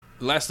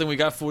Last thing we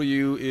got for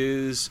you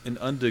is an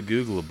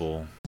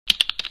Undegooglable.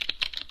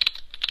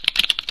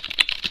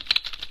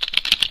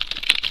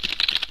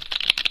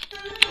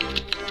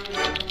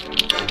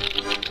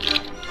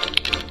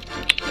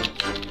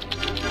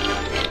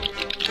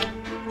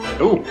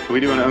 Oh, can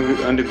we do an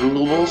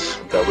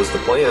Undegooglables? That was the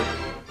plan.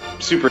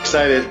 Super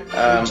excited.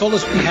 You told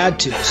us we had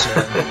to, so.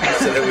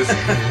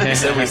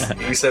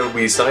 You said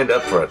we signed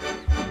up for it.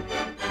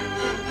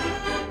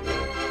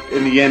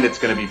 In the end, it's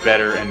going to be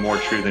better and more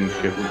true than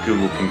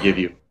Google can give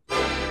you.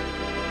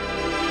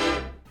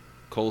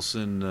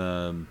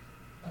 Colson,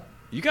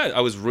 you guys, I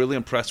was really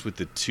impressed with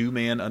the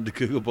two-man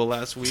Undegooglable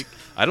last week.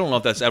 I don't know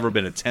if that's ever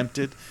been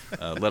attempted,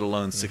 let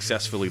alone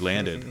successfully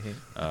landed.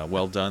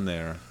 Well done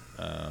there.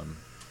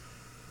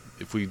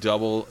 If we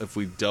double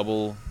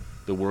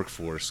the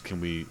workforce,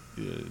 can we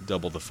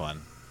double the fun?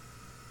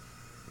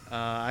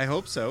 I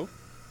hope so.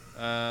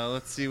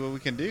 Let's see what we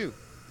can do.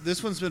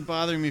 This one's been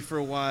bothering me for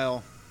a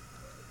while.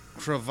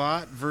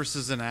 Cravate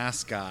versus an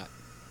Ascot.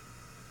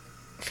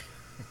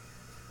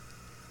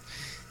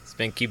 It's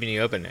been keeping you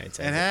open nights.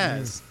 It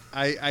has.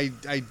 I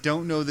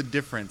don't know the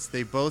difference.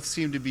 They both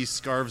seem to be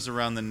scarves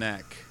around the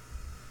neck.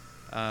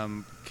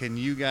 Can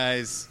you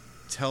guys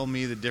tell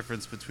me the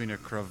difference between a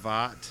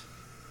cravat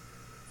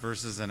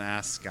versus an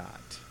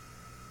ascot?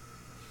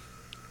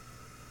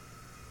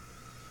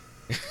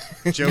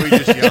 Joey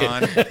just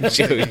yawned.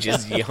 Joey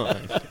just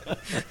yawned.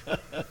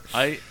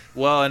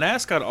 An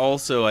ascot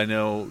also I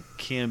know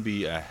can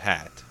be a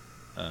hat.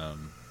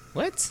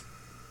 What?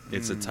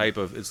 It's a type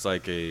of. It's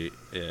like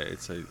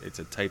it's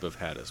a type of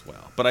hat as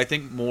well. But I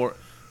think more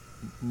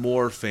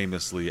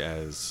famously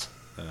as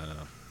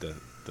the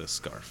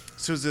scarf.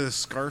 So is it a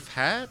scarf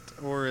hat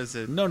or is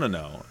it?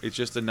 No. It's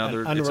just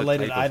another An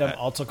unrelated it's a type item, of hat.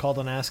 also called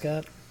an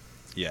ascot.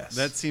 Yes.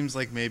 That seems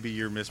like maybe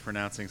you're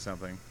mispronouncing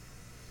something.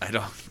 I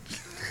don't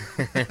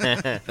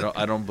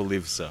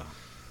believe so.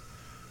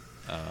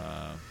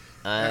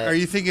 Are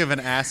you thinking of an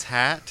ass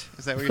hat?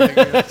 Is that what you're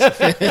thinking of?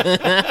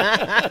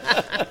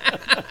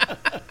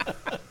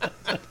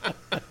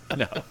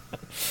 No.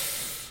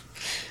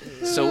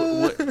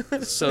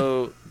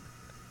 So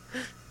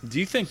do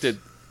you think that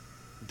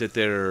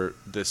they're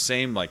the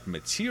same like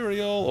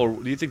material,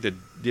 or do you think that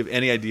do you have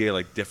any idea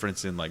like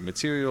difference in like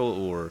material,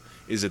 or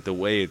is it the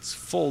way it's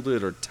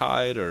folded or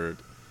tied, or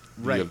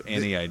do you have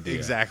any idea?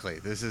 Exactly.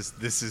 This is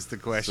the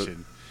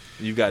question.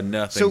 So you've got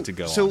nothing to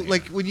go on. So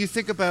like here. when you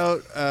think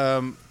about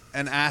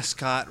an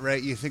ascot,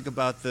 right? You think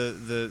about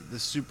the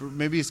super.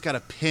 Maybe it's got a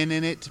pin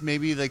in it.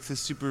 Maybe like the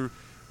super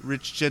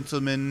rich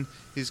gentleman.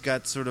 He's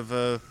got sort of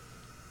a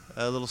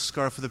little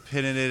scarf with a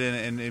pin in it,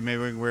 and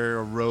maybe wear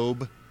a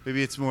robe.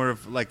 Maybe it's more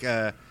of like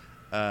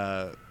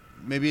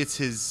maybe it's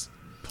his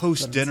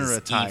post-dinner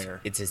attire.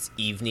 It's his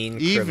evening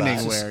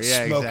cravat. Wear.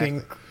 Yeah,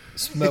 smoking,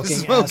 exactly.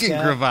 smoking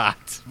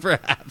cravat,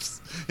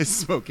 perhaps. His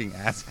smoking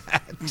ass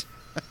hat.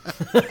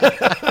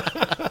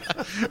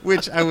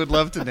 Which I would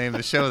love to name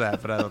the show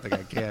that, but I don't think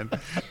I can.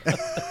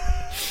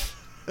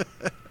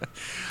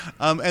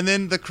 And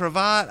then the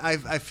cravat,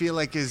 I feel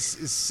like is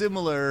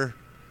similar,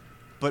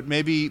 but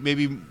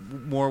maybe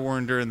more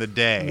worn during the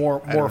day. More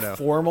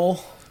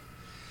formal.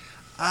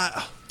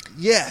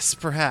 Yes,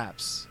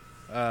 perhaps.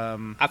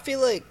 I feel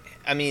like,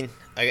 I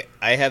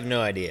have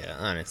no idea,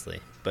 honestly,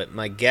 but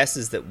my guess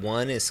is that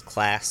one is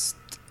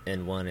clasped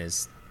and one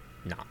is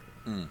not.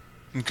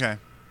 Okay.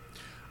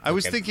 I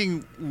was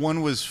thinking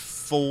one was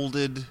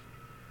folded,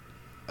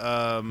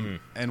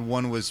 and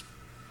one was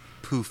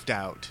poofed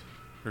out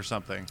or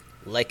something.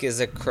 Like, is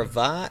a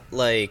cravat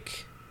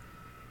like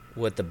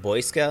what the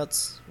Boy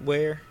Scouts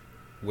wear,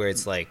 where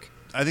it's like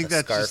I think a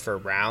that's scarf just,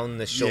 around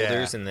the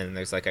shoulders, and then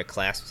there's like a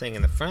clasp thing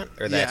in the front?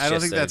 Or that's I don't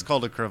just think that's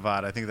called a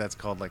cravat. I think that's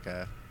called like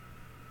a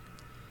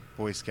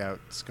Boy Scout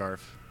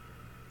scarf.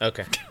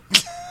 Okay.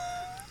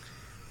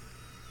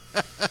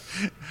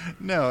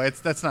 No,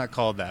 that's not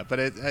called that. But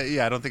I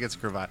don't think it's a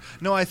cravat.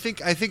 No, I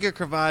think a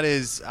cravat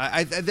is.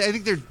 I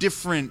think they're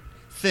different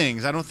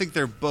things. I don't think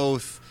they're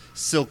both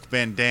silk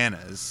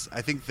bandanas.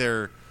 I think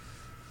they're,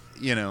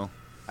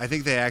 I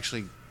think they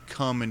actually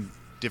come in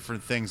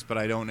different things, but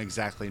I don't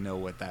exactly know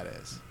what that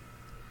is.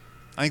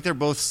 I think they're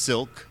both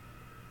silk.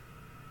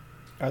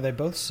 Are they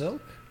both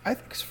silk? I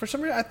think for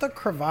some reason I thought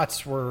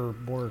cravats were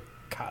more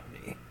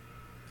cottony.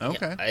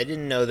 Okay. Yeah, I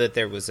didn't know that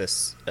there was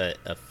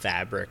a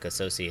fabric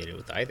associated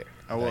with either.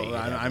 Oh well,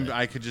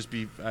 I could just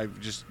be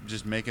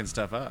just making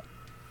stuff up.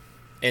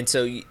 And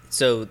so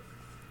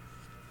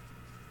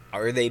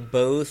are they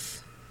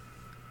both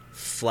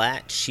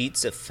flat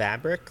sheets of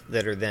fabric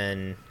that are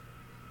then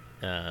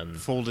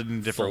folded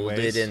in different ways?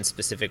 Folded in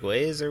specific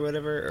ways or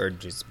whatever, or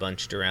just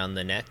bunched around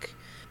the neck?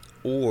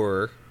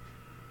 Or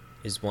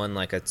is one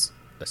like a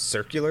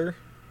circular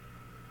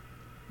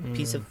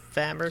piece of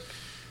fabric?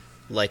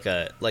 Like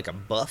a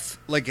buff?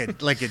 Like a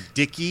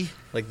dickie?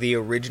 Like the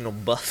original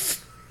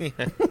buff?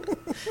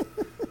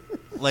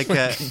 Like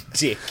a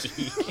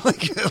dickie.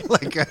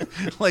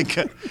 like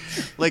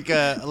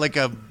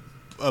a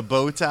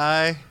bow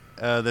tie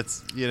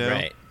that's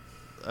Right.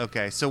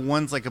 Okay, so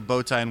one's like a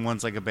bow tie and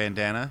one's like a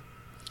bandana.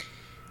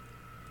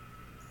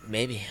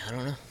 Maybe, I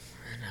don't know.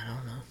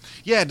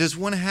 Yeah, does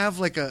one have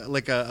like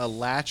a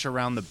latch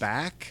around the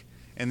back,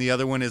 and the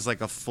other one is like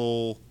a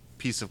full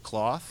piece of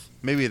cloth?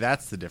 Maybe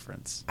that's the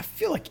difference. I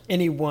feel like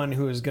anyone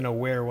who is going to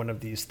wear one of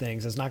these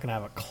things is not going to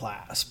have a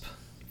clasp.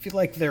 I feel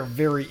like they're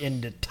very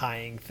into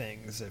tying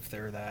things if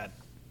they're that.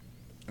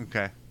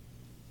 Okay.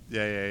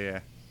 Yeah.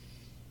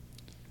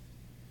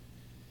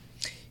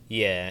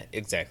 Yeah,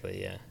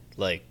 exactly. Yeah,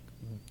 like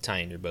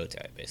tying your bow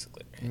tie,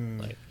 basically. Right?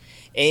 Like,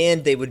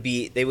 and they would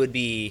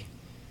be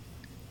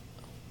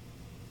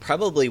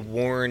probably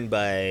worn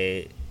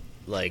by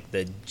like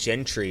the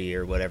Gentry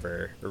or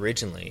whatever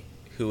originally,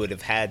 who would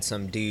have had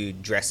some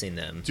dude dressing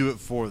them, Do it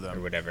for them.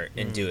 or whatever,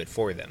 and do it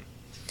for them.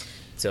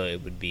 So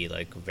it would be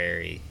like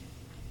very,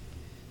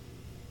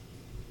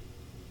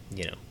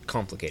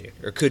 complicated,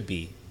 or could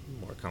be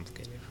more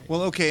complicated. Right?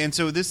 Well, okay, and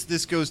so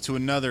this goes to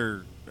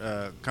another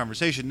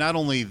conversation. Not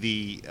only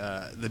the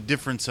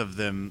difference of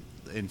them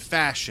in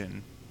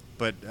fashion,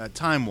 but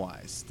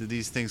time-wise. Do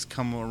these things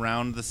come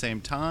around the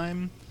same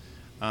time?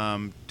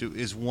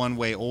 Is one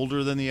way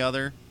older than the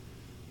other?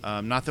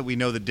 Not that we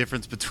know the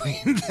difference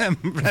between them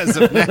as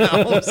of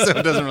now, so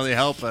it doesn't really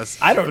help us.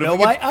 I don't know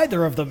why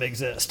either of them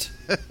exist.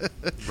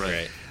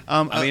 Right.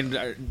 I mean,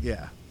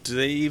 Yeah. do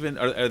they even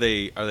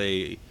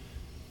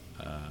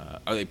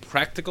are they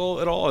practical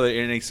at all? Are they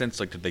in any sense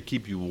like, did they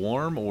keep you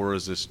warm, or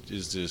is this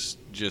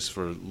just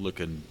for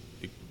looking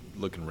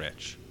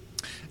rich?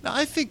 No,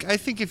 I think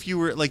if you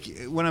were like,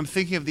 when I'm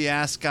thinking of the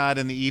Ascot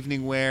and the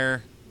evening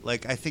wear,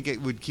 like, I think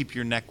it would keep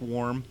your neck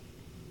warm,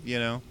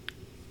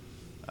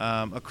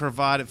 A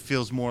cravat, it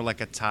feels more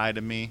like a tie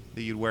to me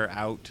that you'd wear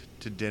out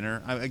to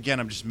dinner.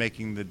 I'm just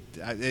making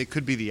it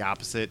could be the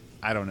opposite.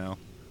 I don't know.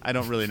 I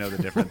don't really know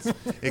the difference.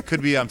 It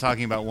could be I'm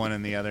talking about one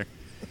and the other.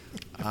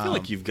 I feel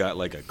like you've got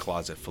like a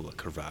closet full of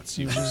cravats.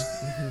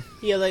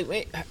 Yeah,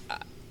 like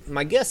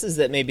my guess is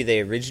that maybe they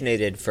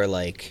originated for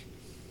like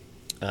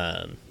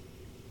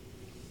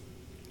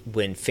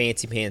when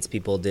fancy pants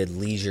people did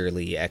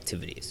leisurely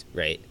activities,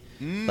 right?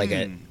 Like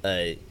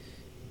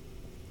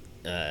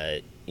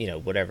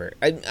whatever.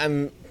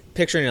 I'm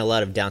picturing a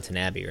lot of Downton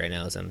Abbey right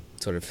now as I'm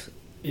sort of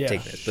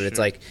taking this, but it's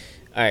like,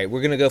 all right,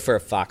 we're gonna go for a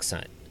fox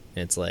hunt,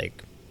 and it's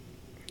like,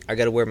 I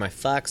got to wear my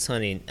fox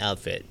hunting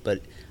outfit,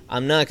 but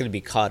I'm not going to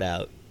be caught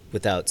out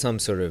without some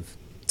sort of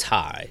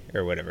tie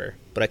or whatever.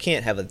 But I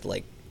can't have a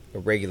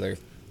regular,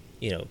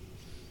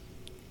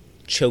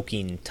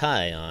 choking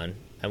tie on.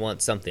 I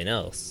want something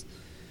else.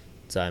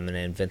 So I'm going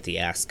to invent the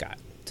ascot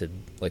to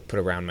put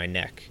around my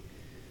neck.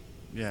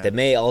 Yeah. That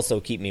may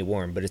also keep me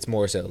warm, but it's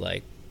more so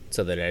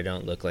so that I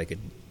don't look like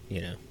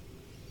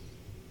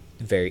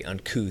very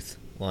uncouth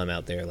while I'm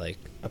out there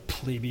a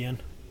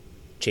plebeian.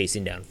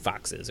 chasing down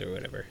foxes or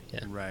whatever.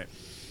 Yeah. Right.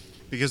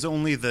 Because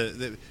only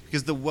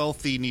because the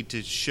wealthy need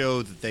to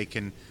show that they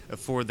can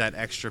afford that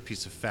extra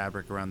piece of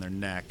fabric around their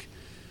neck,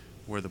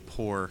 where the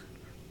poor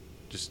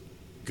just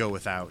go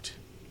without.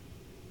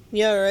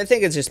 Yeah, or I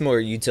think it's just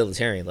more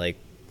utilitarian. Like,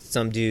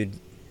 some dude,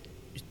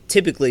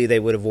 typically they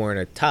would have worn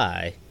a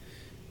tie,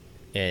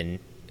 and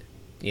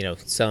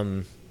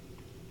some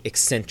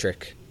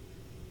eccentric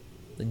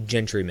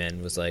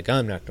gentryman was like,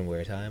 I'm not going to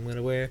wear a tie. I'm going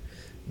to wear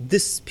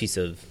this piece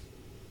of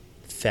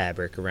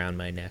fabric around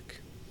my neck.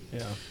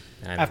 Yeah.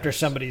 After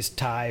somebody's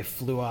tie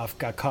flew off,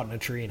 got caught in a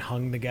tree, and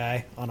hung the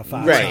guy on a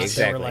fox. Right, hunt,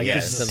 exactly. They were like, Yeah,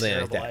 this is a something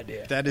like terrible that.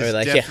 idea. That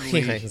is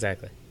definitely yeah,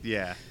 exactly.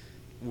 Yeah,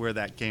 where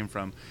that came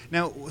from.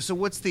 Now, so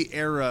what's the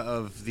era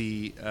of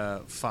the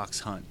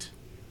fox hunt?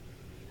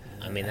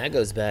 I mean, that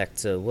goes back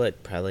to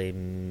what? Probably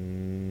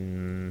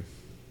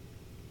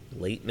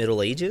late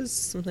Middle Ages,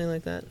 something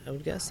like that, I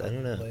would guess. I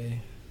don't know.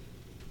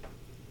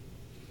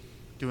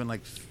 Doing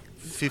like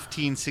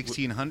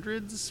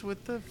 1600s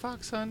with the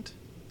fox hunt?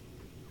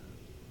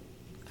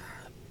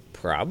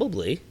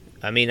 Probably.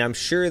 I mean, I'm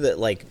sure that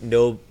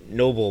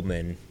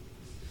noblemen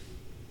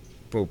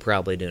were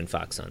probably doing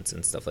fox hunts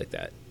and stuff like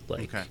that.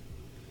 Okay.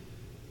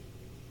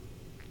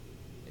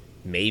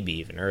 Maybe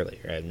even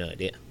earlier. I have no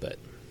idea, but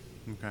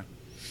Okay.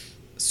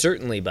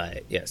 certainly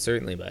by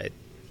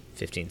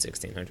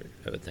 1600,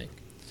 I would think.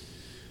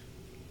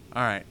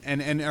 All right.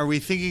 And are we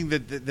thinking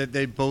that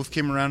they both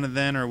came around and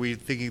then, or are we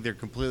thinking they're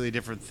completely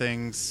different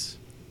things?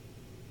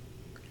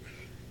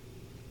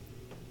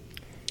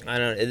 I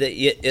don't know.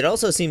 It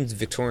also seems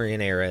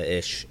Victorian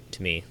era-ish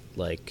to me,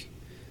 like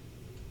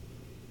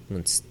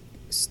when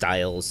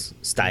styles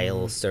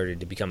started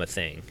to become a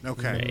thing.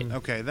 Okay. Right?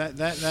 Okay.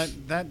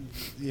 That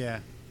yeah.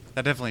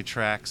 That definitely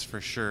tracks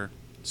for sure.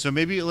 So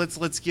maybe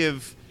let's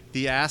give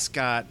the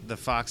ascot the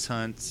fox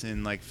hunts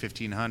in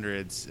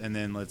 1500s, and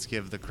then let's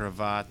give the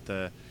cravat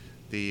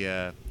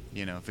the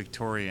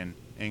Victorian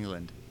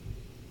England,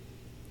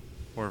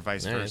 or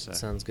vice All right, versa.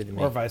 sounds good to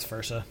me. Or vice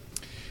versa.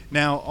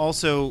 Now,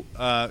 also,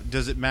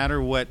 does it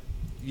matter what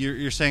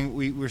you're saying?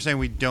 We're saying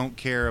we don't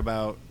care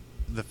about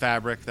the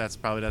fabric. That's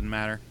probably doesn't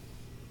matter.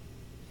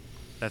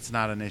 That's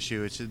not an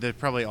issue. They're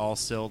probably all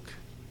silk.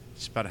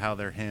 It's about how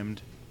they're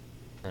hemmed.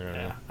 I don't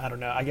know. Yeah, I don't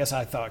know. I guess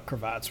I thought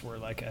cravats were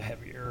like a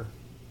heavier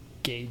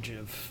gauge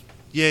of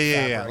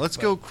Yeah. fabric, Let's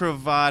but- go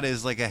cravat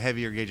is like a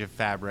heavier gauge of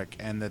fabric,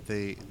 and that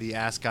the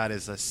ascot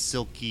is a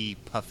silky,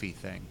 puffy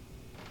thing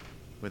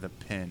with a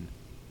pin.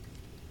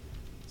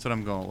 That's what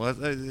I'm going. Well,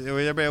 are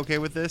everybody okay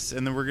with this?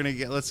 And then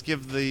let's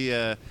give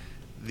the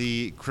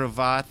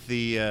cravat,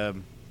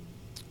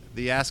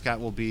 the ascot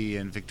will be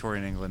in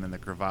Victorian England, and the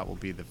cravat will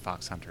be the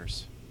fox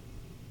hunters.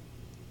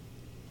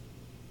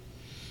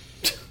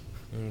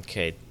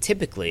 Okay,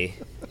 typically,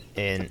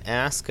 an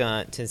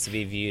ascot tends to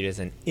be viewed as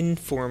an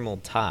informal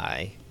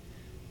tie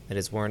that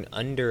is worn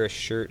under a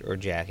shirt or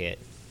jacket.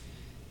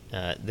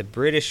 The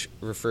British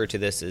refer to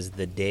this as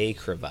the day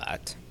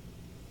cravat.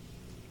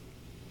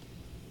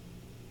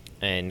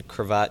 And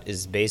cravat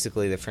is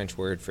basically the French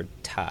word for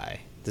tie.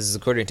 This is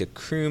according to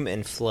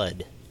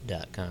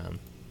croomandflood.com,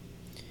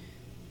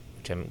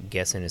 which I'm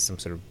guessing is some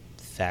sort of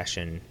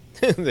fashion.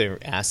 They're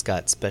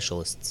ascot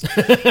specialists. A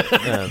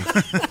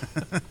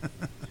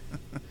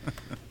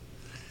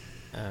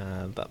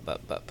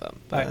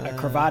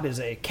cravat is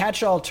a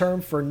catch-all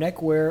term for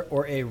neckwear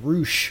or a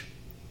ruche.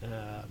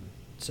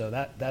 So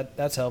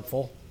that's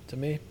helpful to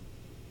me.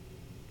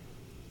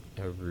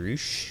 A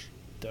ruche?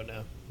 Don't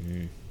know.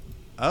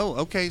 Oh,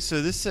 okay.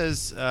 So this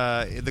says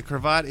the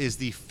cravat is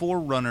the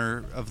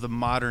forerunner of the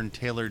modern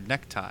tailored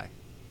necktie.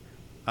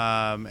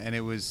 And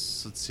it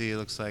was, let's see, it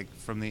looks like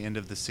from the end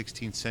of the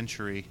 16th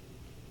century.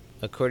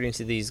 According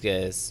to these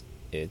guys,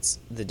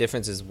 the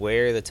difference is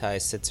where the tie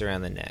sits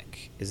around the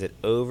neck. Is it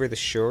over the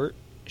shirt?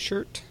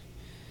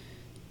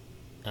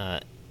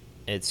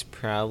 It's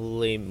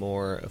probably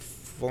more a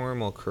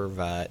formal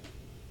cravat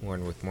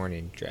worn with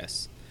morning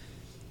dress.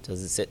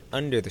 Does it sit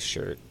under the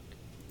shirt?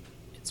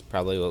 It's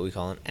probably what we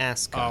call an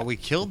ascot. Oh, we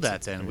killed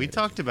that then. We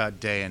talked about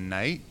day and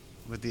night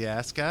with the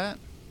ascot.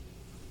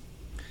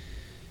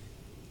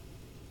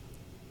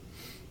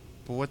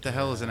 But what the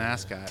hell is an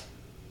ascot?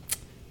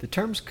 The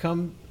terms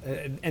come,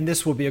 and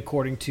this will be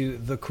according to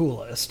the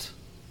coolest.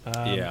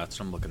 Yeah, that's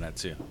what I'm looking at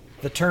too.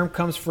 The term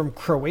comes from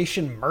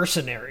Croatian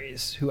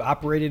mercenaries who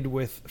operated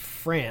with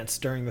France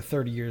during the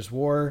 30 Years'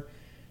 War.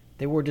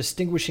 They wore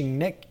distinguishing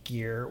neck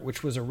gear,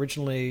 which was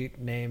originally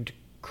named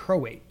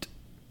Cravate,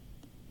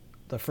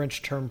 the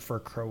French term for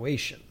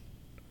Croatian.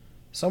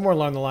 Somewhere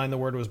along the line, the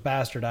word was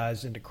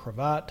bastardized into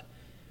cravat.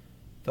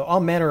 Though all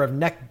manner of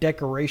neck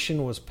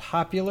decoration was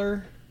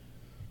popular,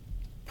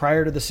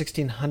 prior to the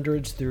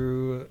 1600s,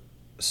 through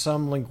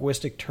some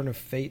linguistic turn of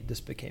fate, this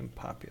became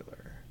popular.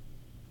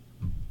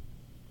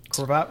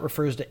 Cravat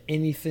refers to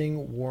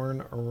anything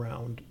worn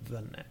around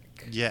the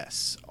neck.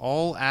 Yes,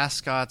 all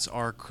ascots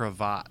are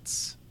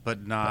cravats,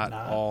 but not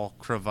all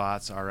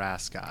cravats are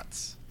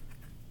ascots.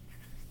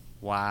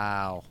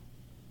 Wow.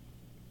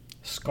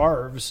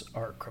 Scarves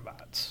are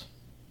cravats.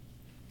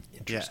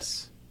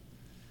 Yes.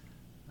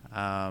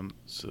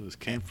 So this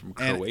came from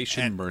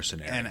Croatian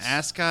mercenaries. An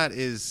ascot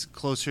is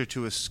closer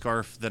to a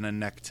scarf than a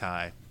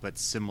necktie, but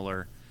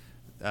similar,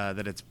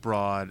 that it's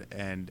broad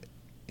and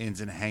ends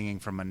in hanging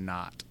from a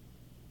knot.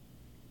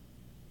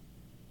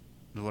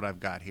 Is what I've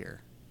got here.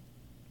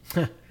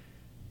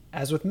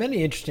 As with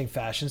many interesting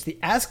fashions, the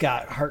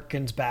ascot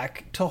harkens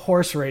back to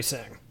horse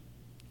racing.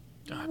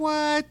 God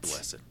What?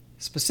 bless it.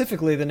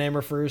 Specifically, the name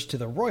refers to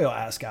the Royal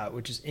Ascot,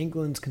 which is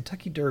England's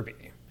Kentucky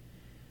Derby,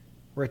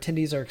 where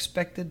attendees are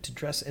expected to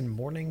dress in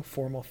morning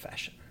formal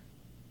fashion.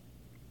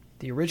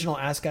 The original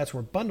ascots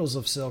were bundles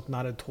of silk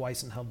knotted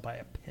twice and held by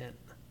a pin.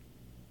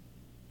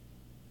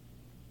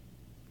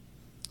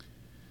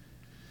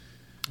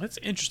 That's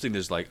interesting.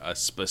 There's like a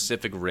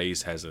specific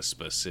race has a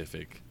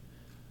specific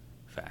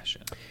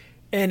fashion.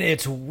 And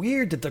it's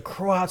weird that the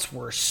Croats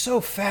were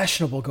so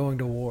fashionable going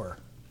to war.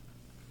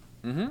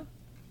 Mm-hmm.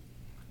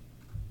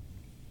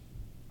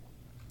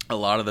 A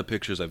lot of the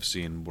pictures I've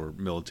seen were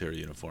military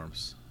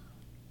uniforms.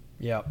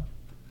 Yep.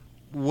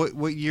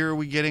 What year are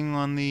we getting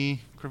on the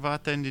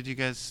cravat then? Did you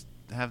guys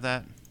have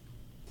that?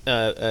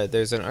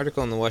 There's an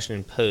article in the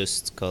Washington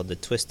Post called "The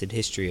Twisted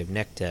History of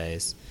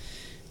Neckties."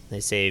 They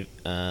say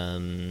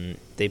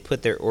they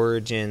put their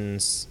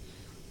origins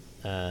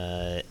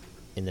in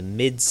the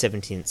mid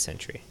 17th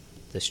century.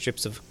 The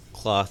strips of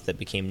cloth that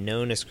became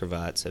known as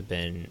cravats have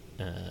been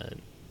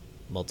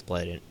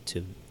multiplied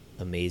into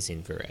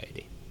amazing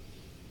variety.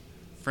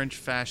 French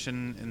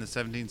fashion in the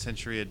 17th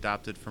century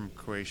adopted from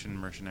Croatian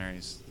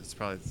mercenaries. It's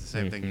probably the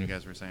same thing you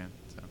guys were saying.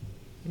 So,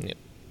 Yep.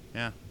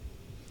 yeah.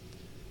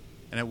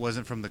 And it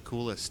wasn't from the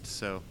coolest,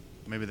 so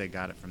maybe they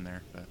got it from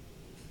there. But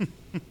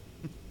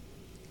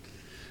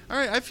all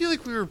right, I feel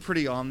like we were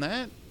pretty on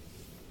that.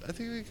 I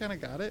think we kind of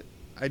got it.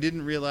 I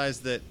didn't realize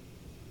that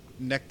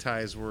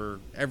neckties were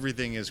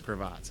everything is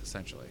cravats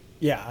essentially.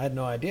 Yeah, I had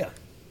no idea.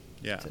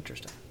 Yeah. It's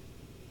interesting.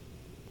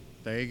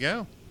 There you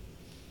go.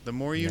 The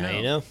more you now know.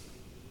 you know.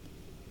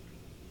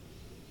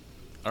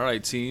 All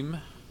right, team.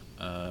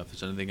 If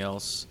there's anything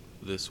else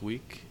this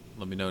week,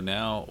 let me know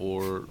now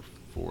or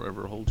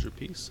forever hold your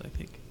peace. I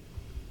think.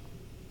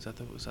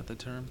 Was that the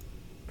term?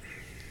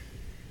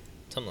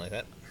 Something like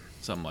that.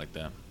 Something like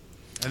that.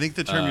 I think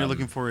the term you're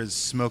looking for is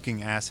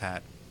smoking ass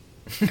hat.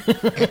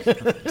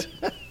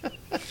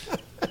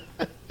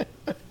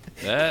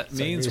 That So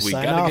means you we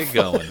sign gotta off. get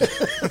going.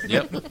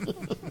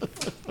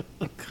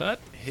 Yep. Cut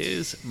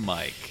his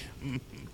mic.